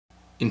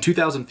In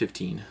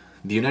 2015,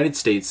 the United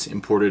States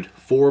imported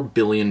 $4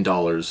 billion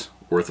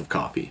worth of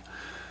coffee.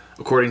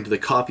 According to the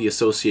Coffee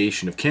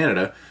Association of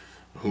Canada,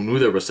 who knew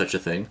there was such a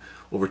thing,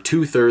 over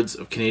 2/3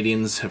 of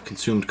Canadians have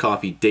consumed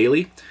coffee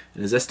daily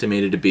and is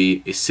estimated to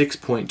be a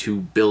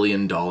 $6.2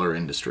 billion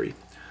industry.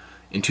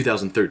 In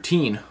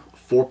 2013,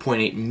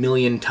 4.8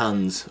 million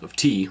tons of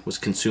tea was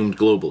consumed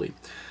globally.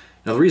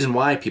 Now the reason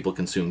why people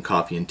consume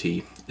coffee and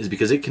tea is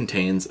because it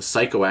contains a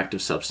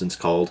psychoactive substance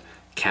called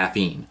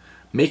caffeine,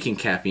 making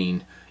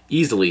caffeine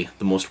easily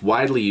the most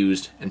widely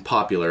used and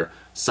popular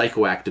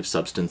psychoactive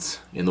substance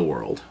in the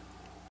world.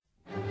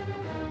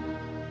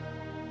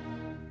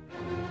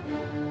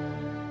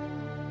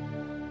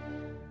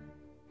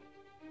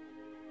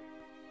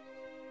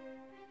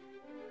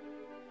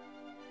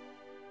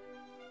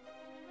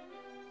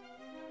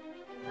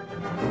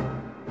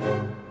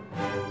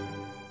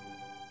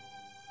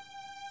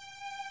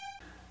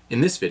 In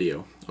this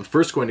video, I'm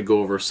first going to go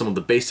over some of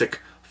the basic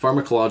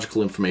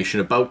pharmacological information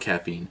about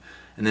caffeine,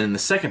 and then in the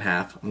second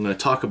half, I'm going to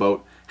talk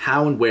about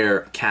how and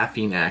where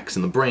caffeine acts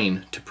in the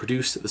brain to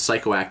produce the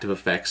psychoactive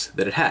effects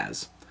that it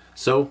has.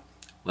 So,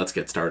 let's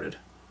get started.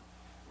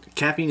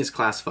 Caffeine is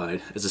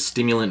classified as a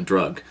stimulant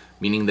drug,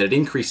 meaning that it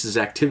increases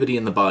activity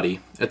in the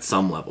body at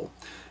some level.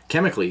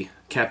 Chemically,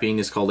 caffeine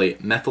is called a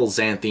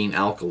methylxanthine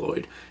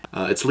alkaloid.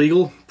 It's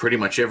legal pretty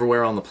much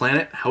everywhere on the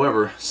planet.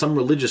 However, some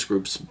religious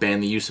groups ban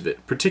the use of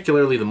it,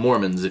 particularly the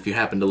Mormons if you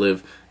happen to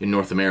live in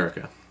North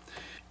America.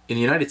 In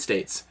the United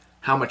States,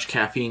 how much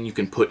caffeine you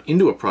can put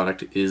into a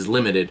product is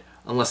limited,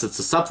 unless it's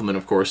a supplement,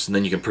 of course, and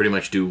then you can pretty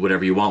much do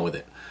whatever you want with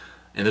it.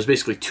 And there's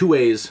basically two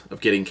ways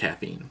of getting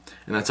caffeine,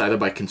 and that's either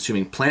by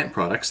consuming plant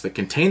products that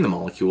contain the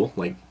molecule,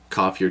 like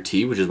coffee or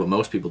tea, which is what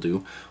most people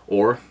do,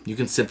 or you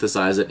can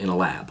synthesize it in a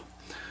lab.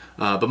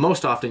 But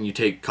most often you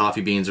take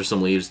coffee beans or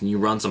some leaves and you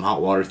run some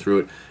hot water through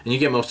it and you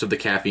get most of the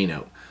caffeine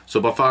out.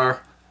 So by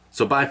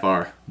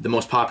far, the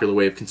most popular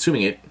way of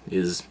consuming it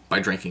is by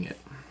drinking it.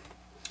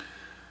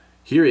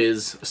 Here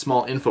is a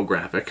small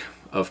infographic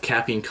of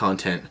caffeine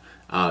content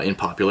in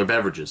popular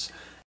beverages.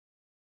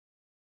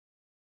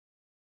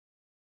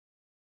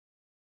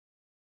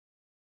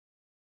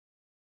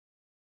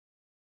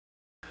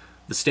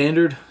 The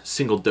standard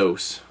single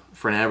dose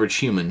for an average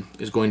human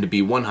is going to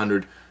be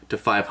 100 to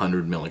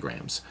 500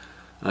 milligrams.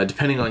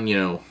 Depending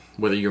on,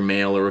 whether you're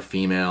male or a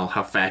female,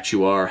 how fat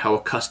you are, how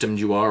accustomed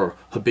you are, or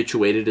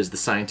habituated is the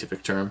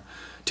scientific term,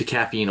 to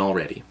caffeine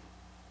already.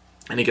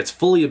 And it gets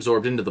fully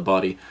absorbed into the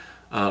body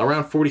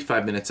around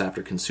 45 minutes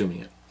after consuming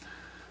it.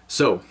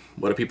 So,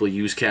 what do people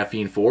use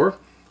caffeine for?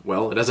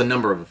 Well, it has a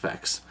number of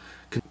effects.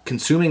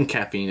 Consuming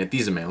caffeine at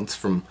these amounts,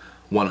 from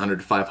 100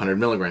 to 500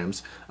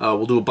 milligrams,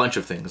 will do a bunch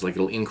of things, like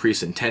it'll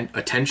increase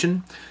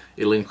attention,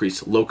 it'll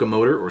increase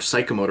locomotor or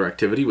psychomotor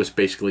activity, which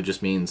basically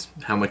just means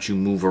how much you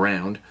move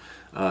around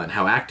and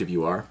how active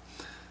you are.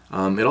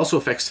 It also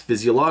affects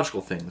physiological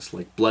things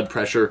like blood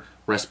pressure,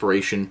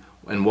 respiration,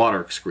 and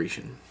water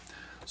excretion.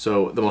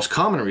 So the most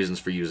common reasons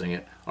for using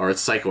it are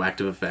its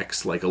psychoactive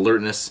effects like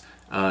alertness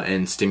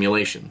and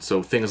stimulation.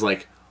 So things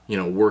like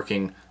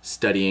working,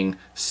 studying,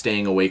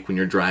 staying awake when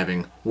you're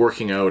driving,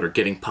 working out, or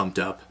getting pumped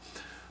up.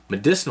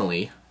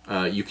 Medicinally,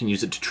 you can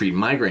use it to treat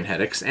migraine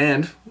headaches,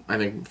 and, I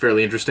think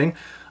fairly interesting,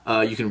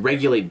 you can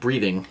regulate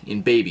breathing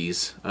in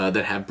babies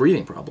that have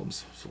breathing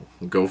problems. So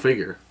go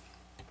figure.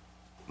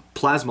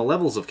 Plasma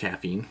levels of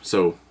caffeine,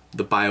 so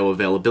the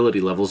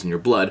bioavailability levels in your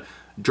blood,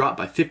 drop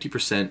by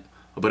 50%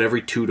 about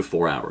every 2 to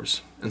 4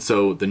 hours. And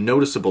so the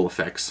noticeable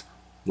effects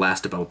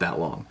last about that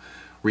long.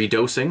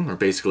 Redosing, or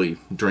basically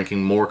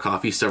drinking more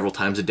coffee several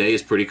times a day,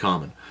 is pretty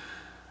common.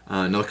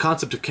 Now the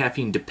concept of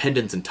caffeine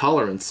dependence and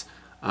tolerance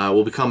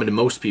will be common to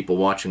most people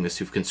watching this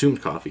who've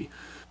consumed coffee.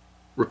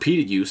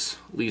 Repeated use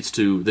leads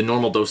to the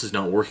normal doses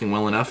not working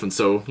well enough, and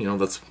so,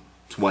 that's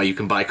why you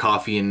can buy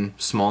coffee in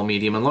small,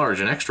 medium, and large,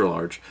 and extra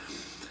large.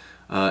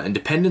 And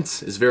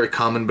dependence is very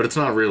common, but it's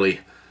not really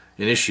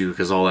an issue,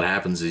 because all that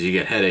happens is you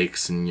get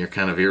headaches and you're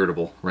kind of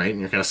irritable, right?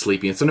 And you're kind of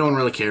sleepy, and so no one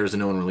really cares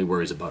and no one really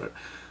worries about it.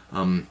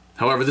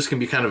 However, this can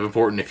be kind of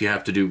important if you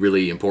have to do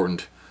really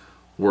important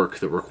work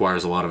that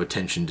requires a lot of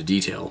attention to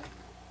detail.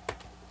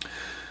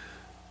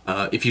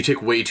 If you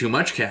take way too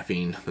much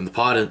caffeine, then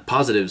the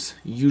positives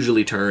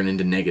usually turn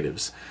into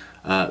negatives.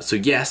 So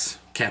yes,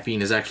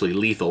 caffeine is actually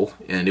lethal,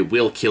 and it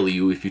will kill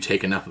you if you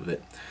take enough of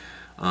it.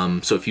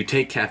 So if you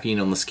take caffeine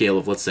on the scale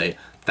of, let's say,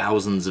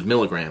 thousands of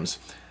milligrams,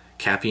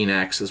 caffeine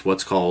acts as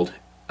what's called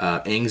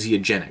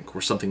anxiogenic,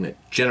 or something that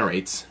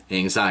generates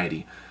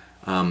anxiety.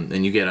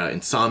 And you get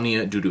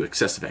insomnia due to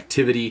excessive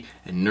activity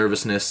and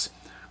nervousness.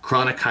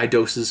 Chronic high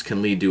doses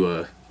can lead to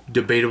a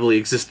debatably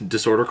existent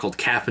disorder called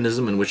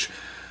caffeinism, in which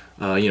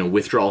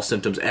withdrawal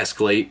symptoms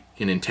escalate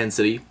in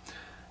intensity.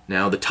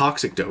 Now, the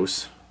toxic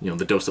dose,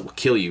 the dose that will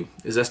kill you,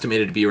 is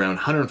estimated to be around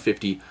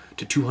 150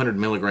 to 200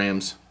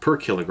 milligrams per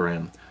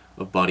kilogram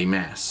of body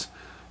mass.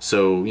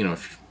 So,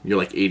 if you're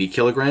like 80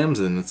 kilograms,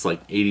 then it's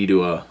like 80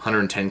 to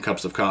 110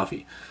 cups of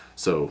coffee.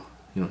 So,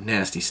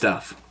 nasty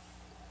stuff.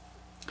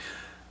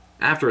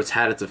 After it's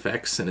had its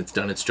effects and it's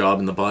done its job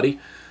in the body,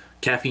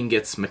 caffeine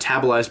gets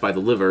metabolized by the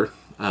liver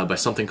by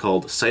something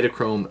called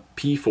cytochrome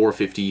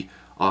P450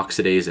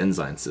 oxidase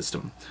enzyme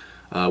system,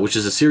 which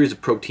is a series of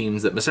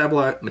proteins that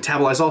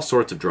metabolize all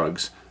sorts of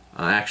drugs,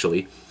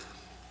 actually.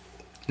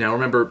 Now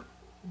remember,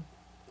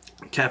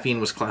 caffeine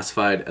was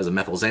classified as a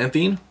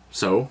methylxanthine,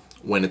 so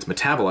when it's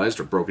metabolized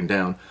or broken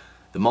down,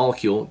 the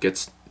molecule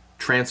gets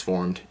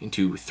transformed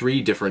into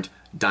 3 different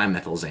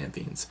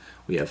dimethylxanthines.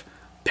 We have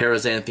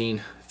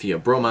paraxanthine,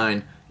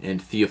 theobromine,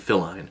 and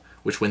theophylline,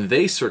 which when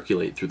they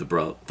circulate through the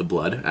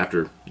blood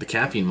after the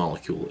caffeine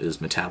molecule is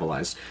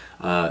metabolized,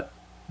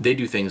 they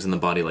do things in the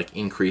body like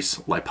increase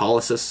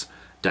lipolysis,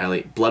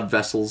 dilate blood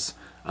vessels,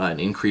 and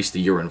increase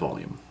the urine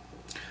volume.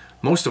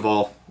 Most of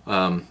all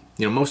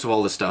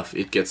this stuff,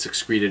 it gets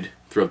excreted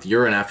throughout the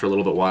urine after a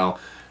little bit while,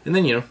 and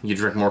then you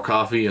drink more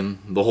coffee and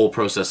the whole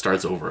process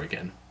starts over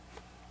again.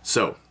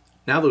 So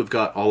now that we've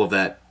got all of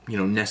that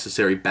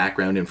necessary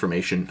background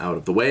information out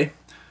of the way,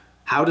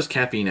 how does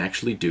caffeine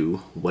actually do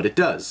what it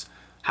does?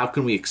 How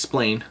can we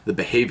explain the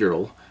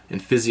behavioral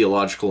and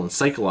physiological and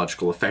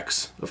psychological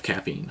effects of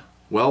caffeine?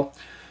 Well,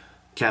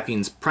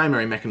 caffeine's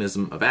primary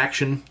mechanism of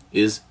action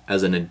is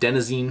as an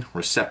adenosine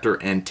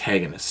receptor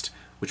antagonist,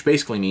 which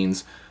basically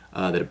means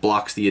that it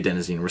blocks the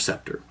adenosine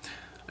receptor.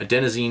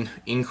 Adenosine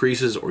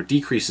increases or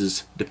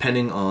decreases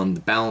depending on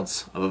the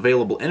balance of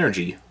available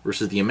energy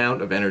versus the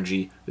amount of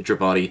energy that your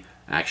body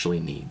actually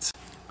needs.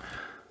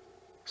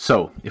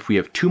 So, if we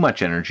have too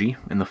much energy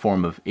in the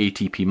form of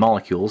ATP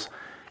molecules,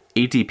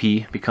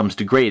 ATP becomes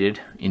degraded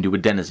into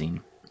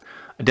adenosine.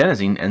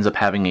 Adenosine ends up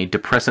having a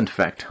depressant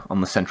effect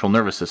on the central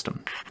nervous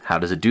system. How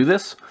does it do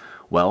this?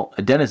 Well,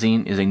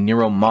 adenosine is a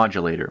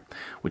neuromodulator,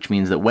 which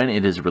means that when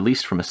it is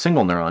released from a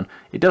single neuron,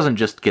 it doesn't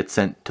just get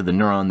sent to the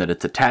neuron that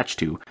it's attached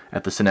to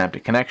at the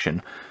synaptic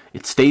connection.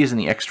 It stays in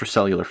the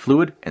extracellular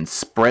fluid and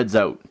spreads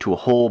out to a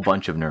whole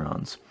bunch of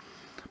neurons,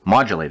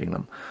 modulating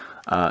them.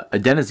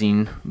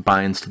 Adenosine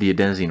binds to the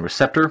adenosine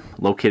receptor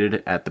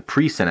located at the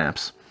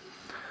presynapse,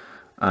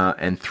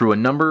 and through a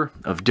number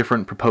of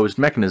different proposed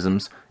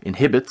mechanisms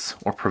inhibits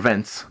or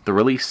prevents the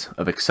release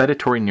of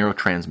excitatory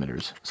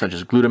neurotransmitters such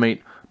as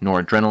glutamate,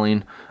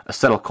 noradrenaline,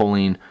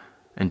 acetylcholine,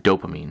 and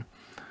dopamine.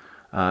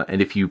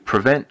 And if you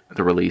prevent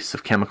the release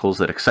of chemicals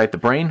that excite the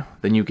brain,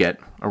 then you get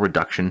a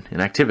reduction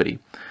in activity.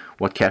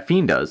 What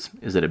caffeine does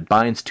is that it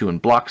binds to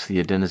and blocks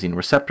the adenosine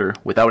receptor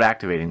without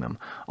activating them,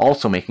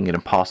 also making it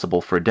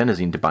impossible for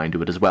adenosine to bind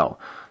to it as well.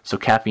 So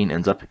caffeine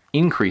ends up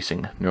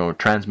increasing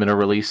neurotransmitter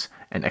release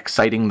and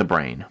exciting the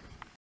brain.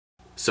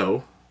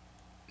 So,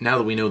 now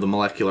that we know the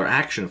molecular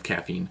action of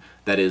caffeine,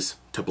 that is,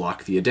 to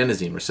block the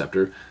adenosine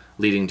receptor,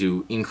 leading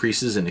to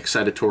increases in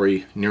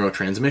excitatory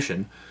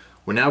neurotransmission,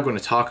 we're now going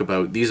to talk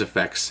about these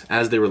effects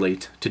as they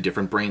relate to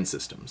different brain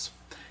systems,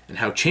 and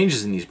how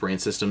changes in these brain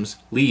systems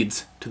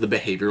leads to the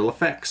behavioral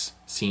effects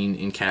seen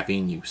in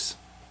caffeine use.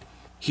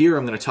 Here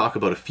I'm going to talk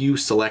about a few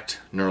select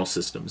neural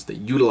systems that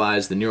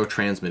utilize the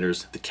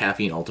neurotransmitters that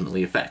caffeine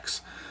ultimately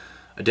affects.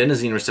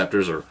 Adenosine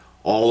receptors are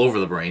all over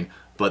the brain,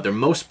 but they're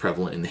most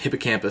prevalent in the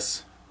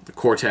hippocampus, the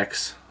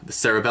cortex, the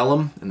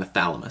cerebellum, and the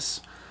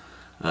thalamus.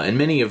 And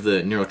many of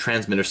the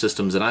neurotransmitter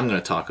systems that I'm going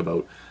to talk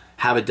about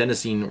have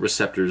adenosine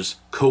receptors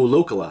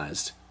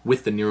co-localized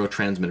with the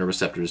neurotransmitter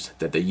receptors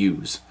that they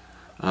use.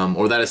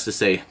 Or that is to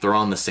say, they're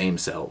on the same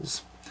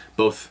cells.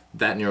 Both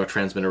that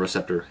neurotransmitter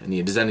receptor and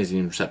the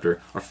adenosine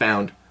receptor are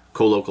found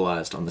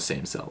co-localized on the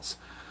same cells.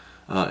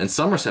 And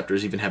some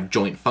receptors even have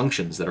joint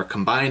functions that are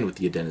combined with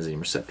the adenosine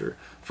receptor.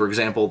 For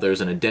example,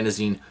 there's an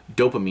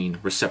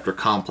adenosine-dopamine receptor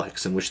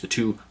complex in which the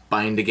two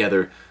bind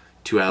together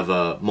to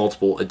have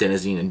multiple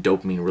adenosine and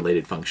dopamine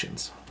related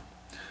functions.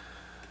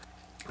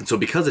 And so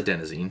because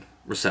adenosine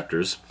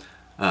receptors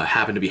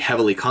happen to be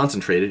heavily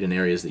concentrated in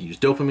areas that use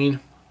dopamine,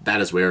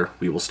 that is where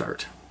we will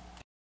start.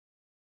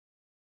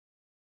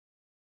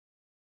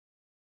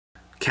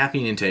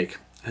 Caffeine intake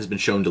has been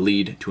shown to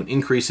lead to an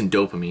increase in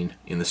dopamine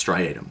in the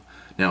striatum.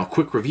 Now, a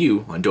quick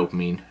review on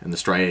dopamine and the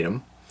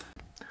striatum.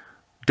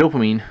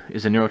 Dopamine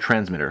is a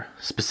neurotransmitter,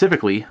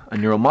 specifically a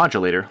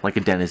neuromodulator like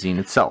adenosine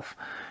itself,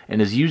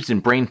 and is used in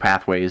brain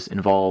pathways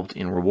involved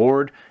in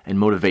reward and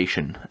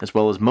motivation, as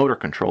well as motor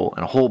control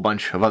and a whole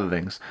bunch of other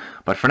things.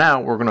 But for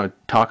now, we're going to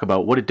talk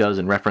about what it does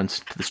in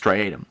reference to the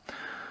striatum.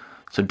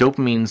 So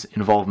dopamine's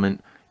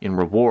involvement in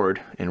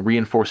reward and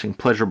reinforcing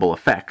pleasurable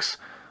effects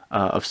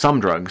of some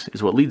drugs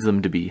is what leads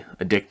them to be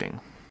addicting.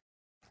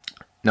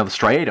 Now, the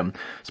striatum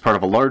is part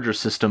of a larger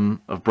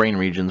system of brain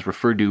regions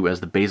referred to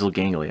as the basal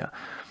ganglia.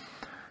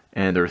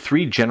 And there are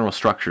 3 general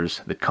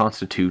structures that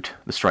constitute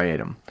the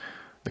striatum: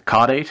 the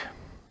caudate,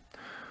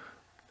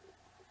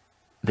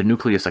 the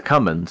nucleus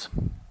accumbens,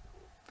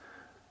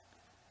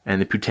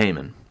 and the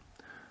putamen,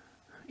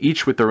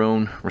 each with their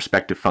own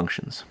respective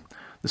functions.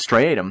 The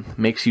striatum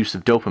makes use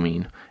of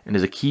dopamine and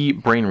is a key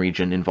brain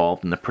region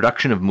involved in the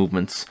production of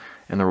movements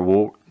and the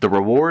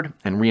reward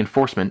and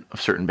reinforcement of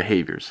certain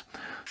behaviors.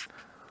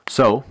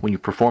 So, when you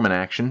perform an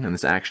action and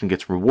this action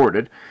gets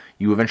rewarded,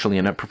 you eventually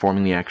end up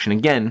performing the action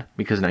again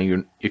because now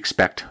you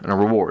expect a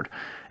reward.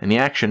 And the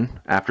action,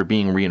 after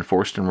being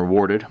reinforced and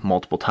rewarded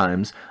multiple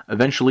times,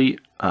 eventually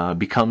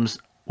becomes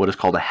what is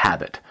called a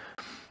habit.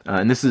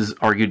 and this is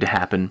argued to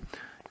happen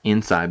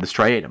inside the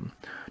striatum.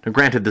 Now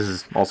granted, this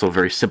is also a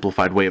very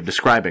simplified way of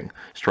describing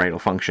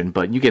striatal function,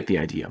 but you get the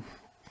idea.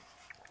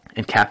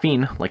 And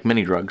caffeine, like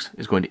many drugs,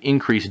 is going to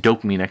increase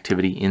dopamine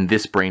activity in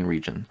this brain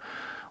region,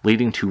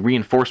 leading to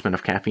reinforcement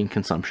of caffeine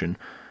consumption,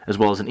 as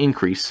well as an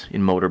increase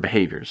in motor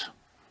behaviors.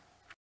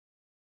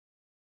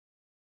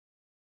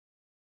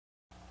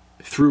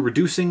 Through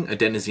reducing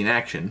adenosine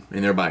action,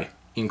 and thereby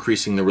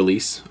increasing the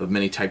release of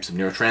many types of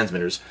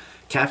neurotransmitters,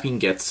 caffeine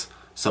gets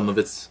some of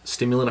its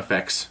stimulant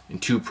effects in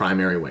two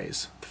primary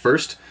ways. The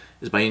first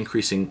is by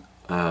increasing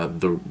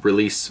the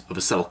release of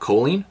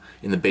acetylcholine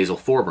in the basal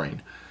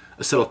forebrain.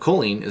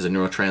 Acetylcholine is a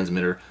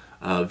neurotransmitter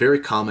very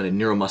common in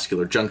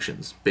neuromuscular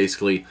junctions,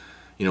 basically,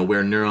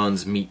 where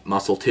neurons meet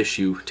muscle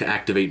tissue to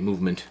activate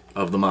movement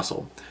of the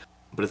muscle.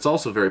 But it's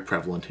also very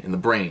prevalent in the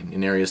brain,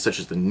 in areas such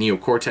as the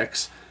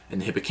neocortex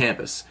and the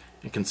hippocampus,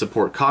 and can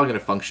support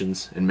cognitive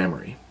functions and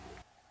memory.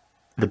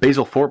 The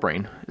basal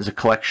forebrain is a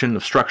collection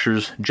of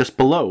structures just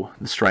below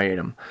the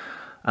striatum,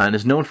 and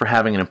is known for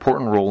having an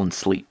important role in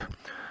sleep.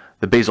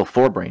 The basal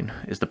forebrain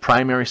is the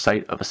primary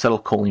site of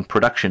acetylcholine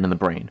production in the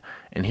brain,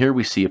 and here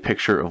we see a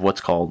picture of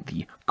what's called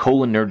the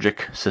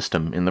cholinergic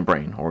system in the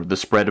brain, or the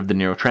spread of the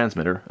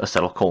neurotransmitter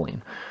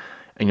acetylcholine.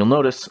 And you'll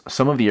notice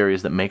some of the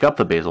areas that make up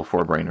the basal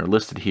forebrain are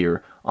listed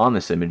here on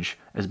this image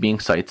as being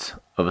sites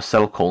of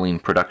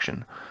acetylcholine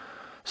production.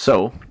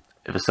 So,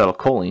 if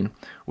acetylcholine,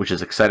 which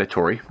is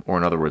excitatory, or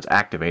in other words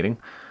activating,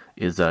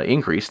 is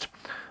increased,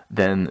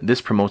 then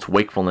this promotes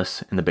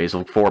wakefulness in the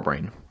basal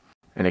forebrain.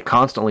 And a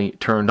constantly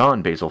turned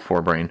on basal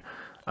forebrain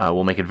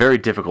will make it very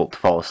difficult to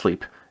fall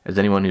asleep, as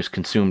anyone who's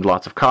consumed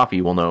lots of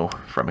coffee will know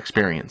from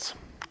experience.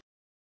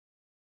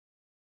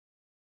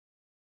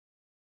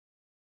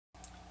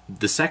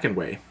 The second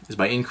way is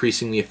by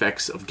increasing the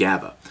effects of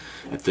GABA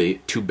at the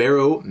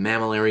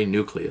tuberomammillary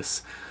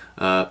nucleus.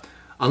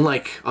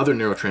 Unlike other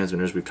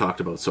neurotransmitters we've talked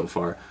about so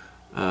far,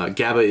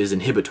 GABA is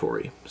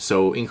inhibitory,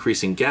 so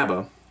increasing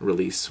GABA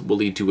release will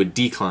lead to a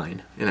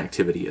decline in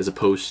activity as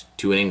opposed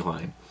to an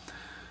incline.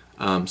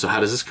 So how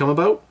does this come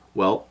about?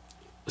 Well,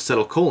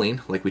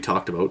 acetylcholine, like we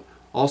talked about,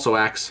 also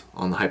acts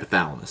on the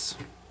hypothalamus.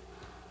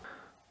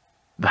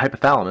 The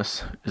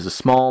hypothalamus is a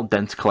small,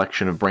 dense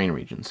collection of brain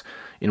regions,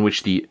 in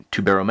which the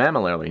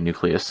tuberomammillary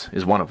nucleus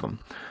is one of them,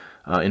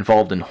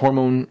 involved in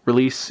hormone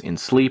release, in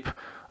sleep,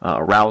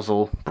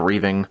 arousal,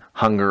 breathing,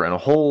 hunger, and a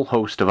whole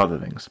host of other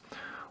things.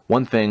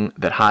 One thing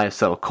that high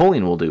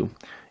acetylcholine will do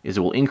is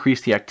it will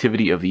increase the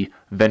activity of the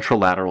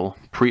ventrolateral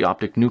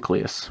preoptic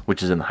nucleus,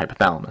 which is in the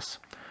hypothalamus.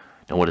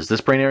 Now, what does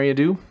this brain area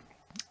do?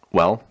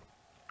 Well,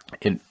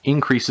 it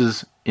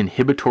increases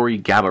inhibitory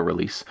GABA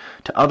release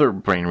to other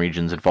brain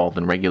regions involved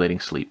in regulating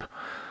sleep.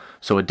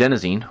 So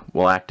adenosine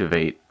will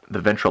activate the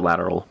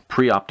ventrolateral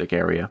preoptic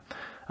area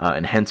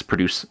and hence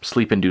produce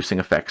sleep-inducing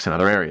effects in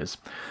other areas.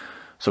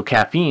 So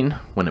caffeine,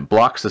 when it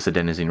blocks this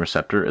adenosine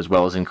receptor, as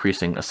well as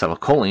increasing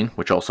acetylcholine,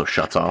 which also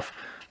shuts off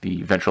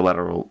the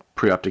ventrolateral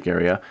preoptic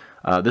area,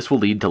 this will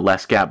lead to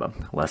less GABA.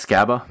 Less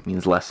GABA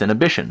means less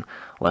inhibition.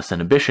 Less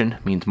inhibition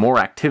means more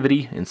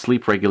activity in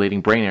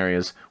sleep-regulating brain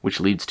areas, which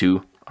leads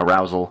to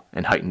arousal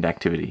and heightened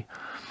activity.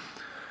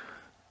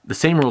 The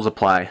same rules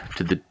apply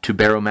to the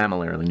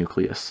tuberomammillary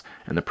nucleus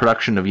and the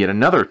production of yet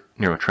another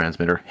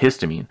neurotransmitter,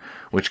 histamine,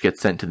 which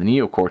gets sent to the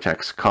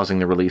neocortex, causing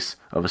the release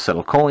of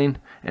acetylcholine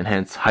and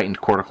hence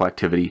heightened cortical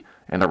activity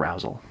and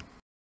arousal.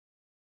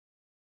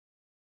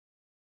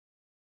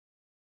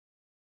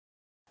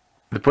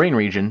 The brain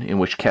region in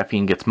which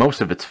caffeine gets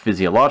most of its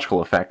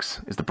physiological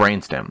effects is the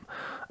brainstem,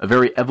 a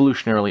very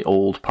evolutionarily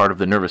old part of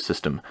the nervous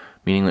system,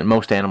 meaning that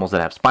most animals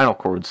that have spinal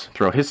cords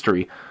throughout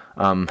history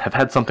have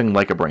had something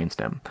like a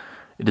brainstem.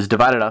 It is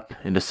divided up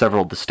into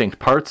several distinct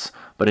parts,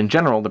 but in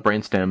general the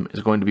brainstem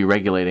is going to be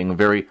regulating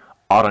very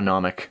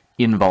autonomic,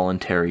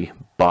 involuntary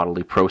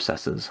bodily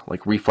processes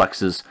like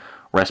reflexes,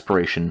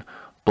 respiration,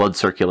 blood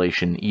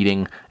circulation,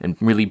 eating, and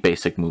really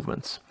basic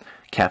movements.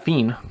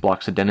 Caffeine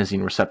blocks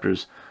adenosine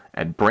receptors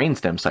at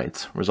brainstem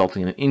sites,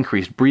 resulting in an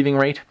increased breathing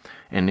rate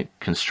and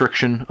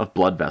constriction of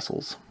blood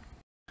vessels.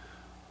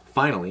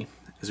 Finally,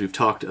 as we've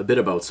talked a bit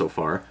about so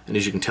far, and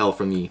as you can tell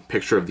from the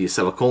picture of the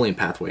acetylcholine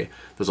pathway,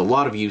 there's a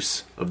lot of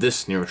use of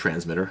this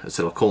neurotransmitter,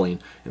 acetylcholine,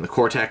 in the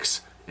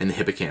cortex and the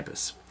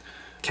hippocampus.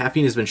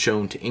 Caffeine has been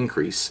shown to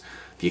increase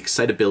the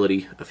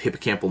excitability of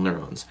hippocampal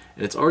neurons,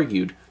 and it's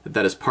argued that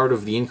that is part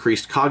of the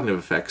increased cognitive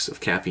effects of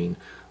caffeine,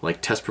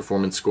 like test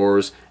performance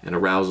scores and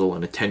arousal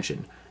and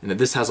attention, and that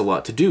this has a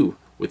lot to do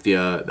with the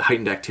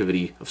heightened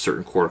activity of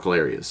certain cortical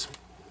areas.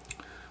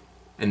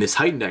 And this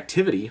heightened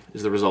activity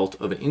is the result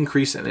of an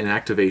increase in an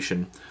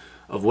activation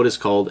of what is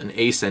called an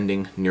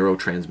ascending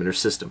neurotransmitter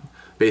system.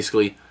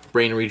 Basically,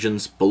 brain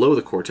regions below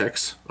the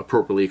cortex,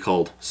 appropriately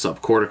called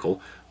subcortical,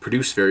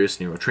 produce various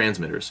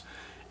neurotransmitters.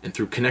 And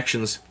through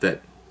connections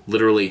that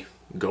literally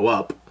go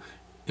up,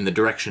 in the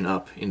direction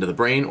up into the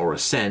brain, or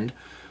ascend,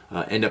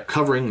 end up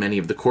covering many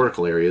of the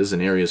cortical areas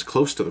and areas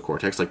close to the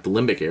cortex, like the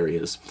limbic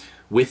areas,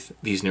 with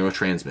these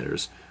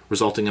neurotransmitters,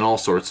 resulting in all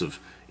sorts of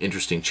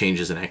interesting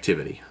changes in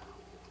activity.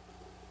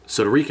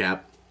 So to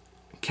recap,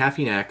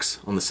 caffeine acts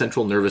on the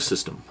central nervous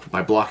system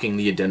by blocking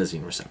the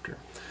adenosine receptor,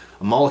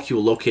 a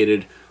molecule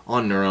located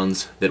on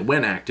neurons that,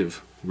 when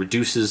active,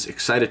 reduces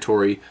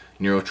excitatory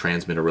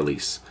neurotransmitter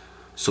release.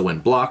 So when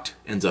blocked,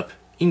 ends up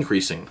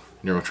increasing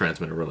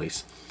neurotransmitter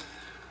release.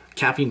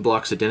 Caffeine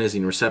blocks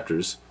adenosine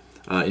receptors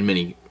in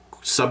many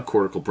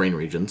subcortical brain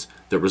regions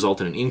that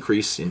result in an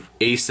increase in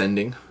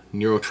ascending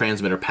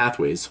neurotransmitter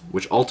pathways,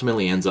 which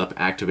ultimately ends up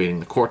activating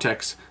the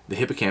cortex, the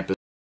hippocampus,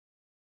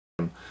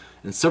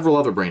 and several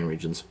other brain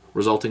regions,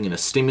 resulting in a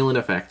stimulant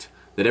effect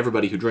that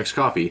everybody who drinks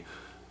coffee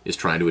is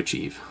trying to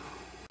achieve.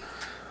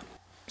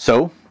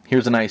 So,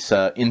 here's a nice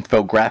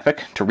infographic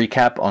to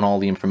recap on all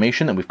the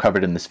information that we've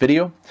covered in this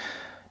video.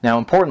 Now,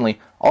 importantly,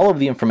 all of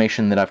the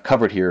information that I've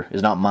covered here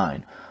is not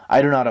mine.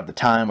 I do not have the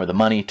time or the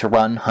money to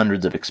run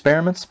hundreds of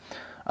experiments.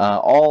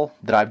 All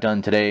that I've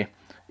done today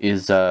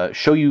is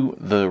show you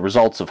the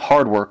results of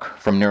hard work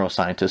from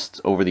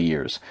neuroscientists over the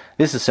years.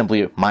 This is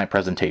simply my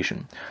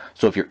presentation.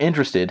 So if you're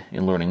interested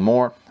in learning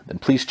more, then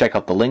please check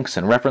out the links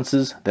and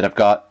references that I've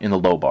got in the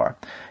low bar.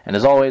 And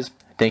as always,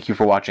 thank you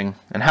for watching,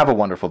 and have a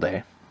wonderful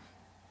day.